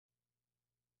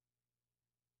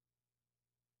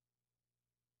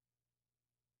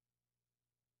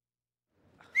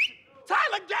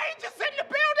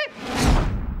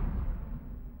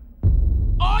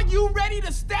you ready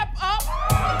to step up?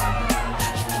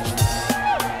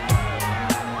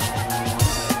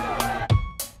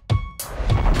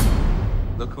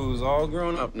 Look who's all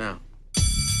grown up now.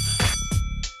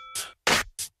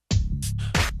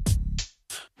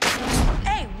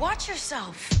 Hey, watch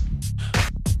yourself.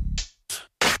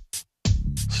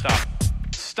 Stop.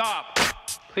 Stop!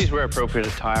 Please wear appropriate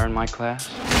attire in my class.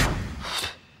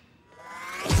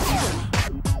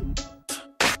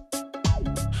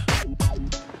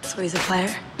 So he's a player?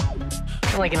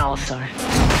 Like an all-star.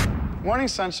 Morning,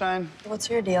 sunshine. What's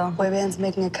your deal? Boy band's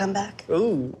making a comeback?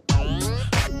 Ooh.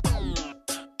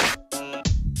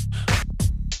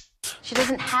 She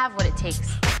doesn't have what it takes.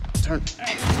 Turn.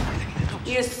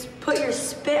 You just put your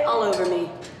spit all over me.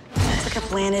 It's like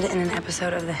I've landed in an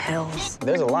episode of The Hills.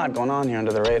 There's a lot going on here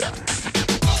under the radar.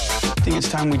 I think it's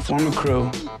time we form a crew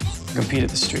and compete at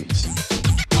the streets.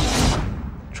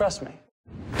 Trust me.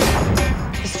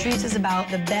 The Streets is about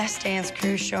the best dance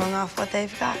crews showing off what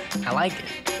they've got. I like it.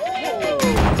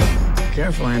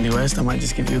 Careful, Andy West. I might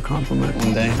just give you a compliment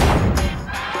one day.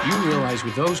 You realize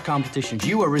with those competitions,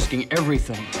 you are risking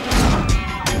everything.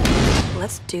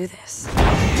 Let's do this.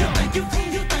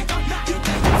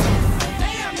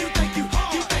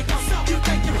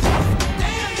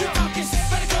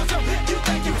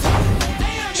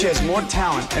 She has more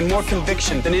talent and more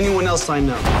conviction than anyone else I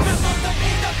know.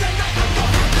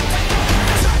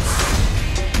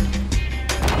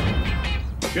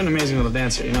 You're an amazing little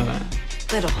dancer, you know that?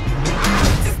 Little.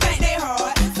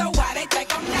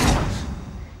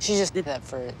 She just did that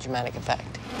for dramatic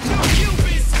effect.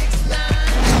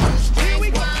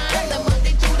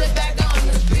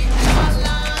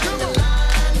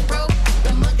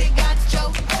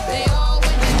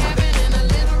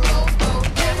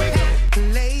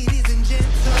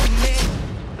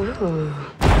 Ooh.